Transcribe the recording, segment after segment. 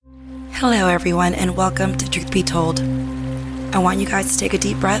Hello, everyone, and welcome to Truth Be Told. I want you guys to take a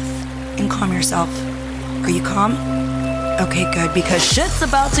deep breath and calm yourself. Are you calm? Okay, good, because shit's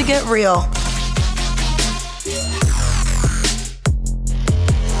about to get real.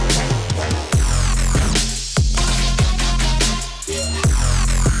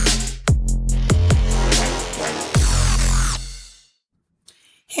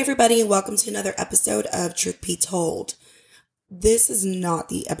 Hey, everybody, and welcome to another episode of Truth Be Told. This is not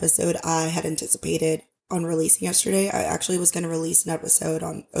the episode I had anticipated on releasing yesterday. I actually was going to release an episode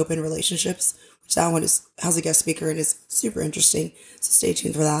on open relationships, which that one has a guest speaker and is super interesting. So stay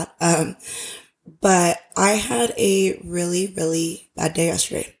tuned for that. But I had a really, really bad day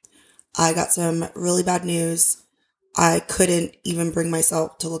yesterday. I got some really bad news. I couldn't even bring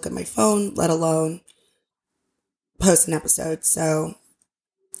myself to look at my phone, let alone post an episode. So,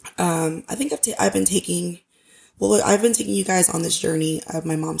 I think I've been taking you guys on this journey of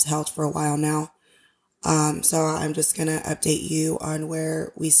my mom's health for a while now. So I'm just going to update you on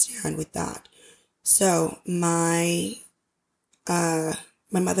where we stand with that. So my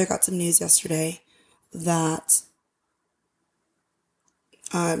mother got some news yesterday that,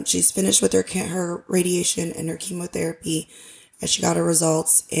 she's finished with her radiation and her chemotherapy, and she got her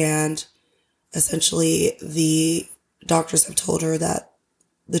results, and essentially the doctors have told her that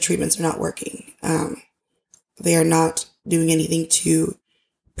the treatments are not working. They are not doing anything to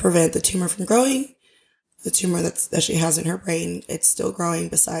prevent the tumor from growing. The tumor that she has in her brain, it's still growing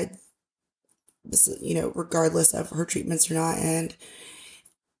regardless of her treatments or not. And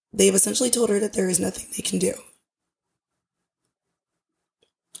they've essentially told her that there is nothing they can do.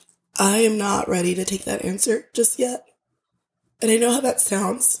 I am not ready to take that answer just yet. And I know how that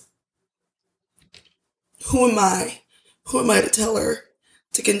sounds. Who am I? Who am I to tell her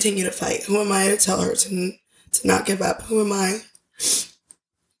to continue to fight? Who am I to tell her to not give up? Who am I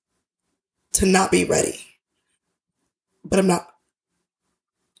to not be ready? But I'm not.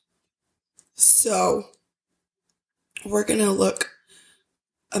 So we're going to look,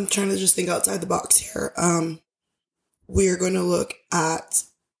 I'm trying to just think outside the box here. We're going to look at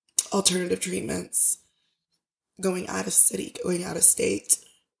alternative treatments, going out of city, going out of state.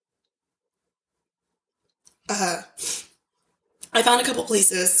 I found a couple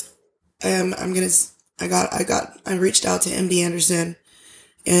places. I reached out to MD Anderson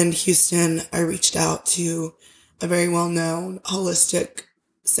in Houston. I reached out to a very well-known holistic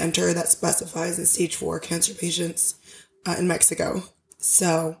center that specifies in stage 4 cancer patients in Mexico.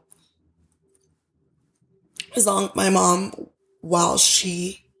 So my mom, while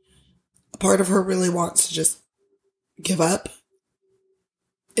a part of her really wants to just give up,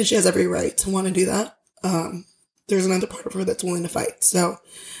 and she has every right to want to do that, there's another part of her that's willing to fight. So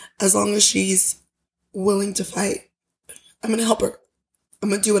as long as she's willing to fight, I'm going to help her. I'm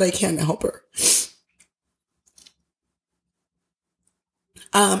going to do what I can to help her.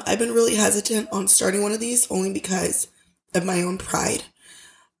 I've been really hesitant on starting one of these only because of my own pride.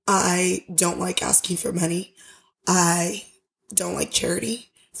 I don't like asking for money. I don't like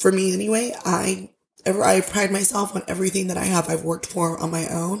charity. For me anyway, I pride myself on everything that I have I've worked for on my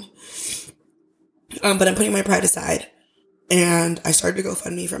own. But I'm putting my pride aside, and I started a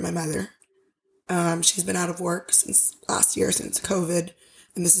GoFundMe for my mother. She's been out of work since last year, since COVID,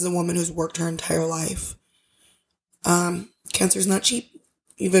 and this is a woman who's worked her entire life. Cancer's not cheap,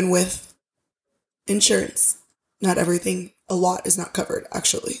 even with insurance. Not everything, a lot is not covered,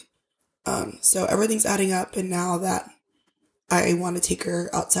 actually. So everything's adding up, and now that I want to take her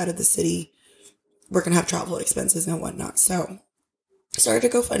outside of the city, we're going to have travel expenses and whatnot. So started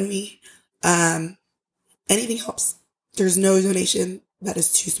a GoFundMe. Anything helps. There's no donation that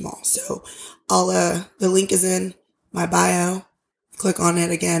is too small. So the link is in my bio. Click on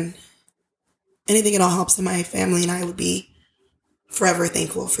it again. Anything at all helps, and my family and I would be forever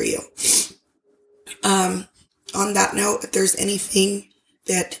thankful for you. On that note, if there's anything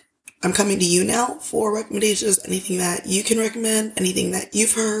that I'm coming to you now for recommendations, anything that you can recommend, anything that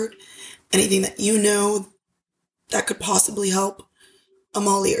you've heard, anything that you know that could possibly help, I'm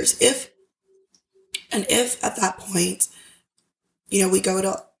all ears. If at that point, we go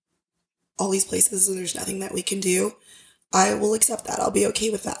to all these places and there's nothing that we can do, I will accept that. I'll be okay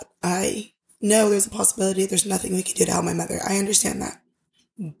with that. I know there's a possibility there's nothing we can do to help my mother. I understand that.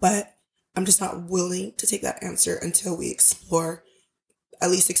 But I'm just not willing to take that answer until we at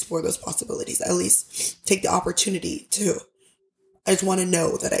least explore those possibilities. At least take the opportunity to. I just want to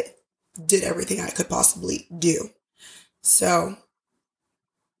know that I did everything I could possibly do. So,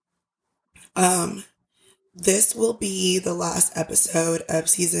 this will be the last episode of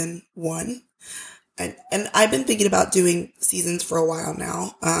season 1. And I've been thinking about doing seasons for a while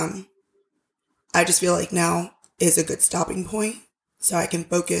now. I just feel like now is a good stopping point so I can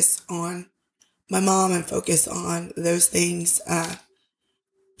focus on my mom and focus on those things.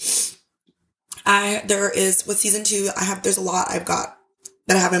 There is with season 2, there's a lot I've got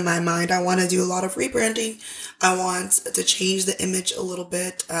that I have in my mind. I want to do a lot of rebranding. I want to change the image a little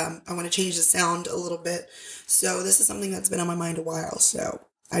bit. I want to change the sound a little bit. So this is something that's been on my mind a while. So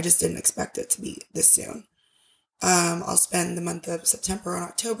I just didn't expect it to be this soon. I'll spend the month of September and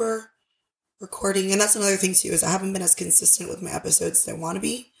October recording. And that's another thing too, is I haven't been as consistent with my episodes as I want to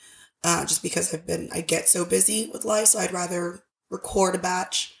be. Just because I get so busy with life. So I'd rather record a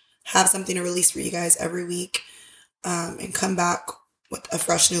batch, have something to release for you guys every week, and come back with a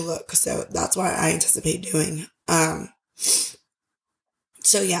fresh new look. So that's what I anticipate doing.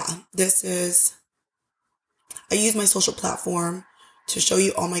 So yeah, I use my social platform to show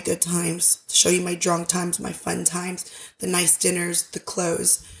you all my good times, to show you my drunk times, my fun times, the nice dinners, the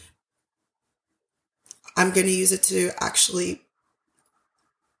clothes. I'm going to use it to actually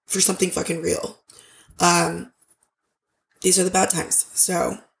for something fucking real. These are the bad times.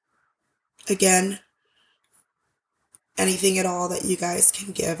 So again, anything at all that you guys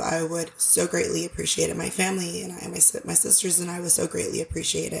can give, I would so greatly appreciate it. My family and my sisters and I would so greatly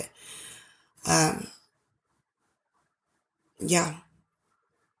appreciate it. Yeah,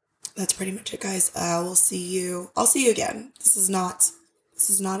 that's pretty much it, guys. I'll see you again. This is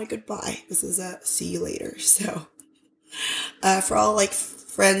not a goodbye. This is a see you later. So, for all like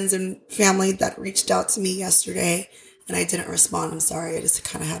friends and family that reached out to me yesterday and I didn't respond, I'm sorry. I just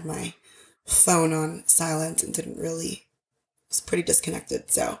kind of had my phone on silent and was pretty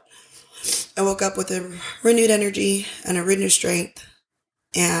disconnected. So I woke up with a renewed energy and a renewed strength.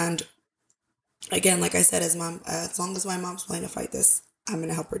 And again, like I said, as long as my mom's willing to fight this, I'm going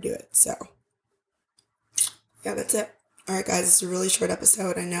to help her do it. So yeah, that's it. All right, guys, it's a really short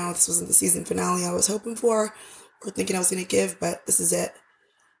episode. I know this wasn't the season finale I was hoping for or thinking I was going to give, but this is it.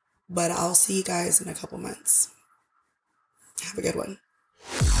 But I'll see you guys in a couple months. Have a good one.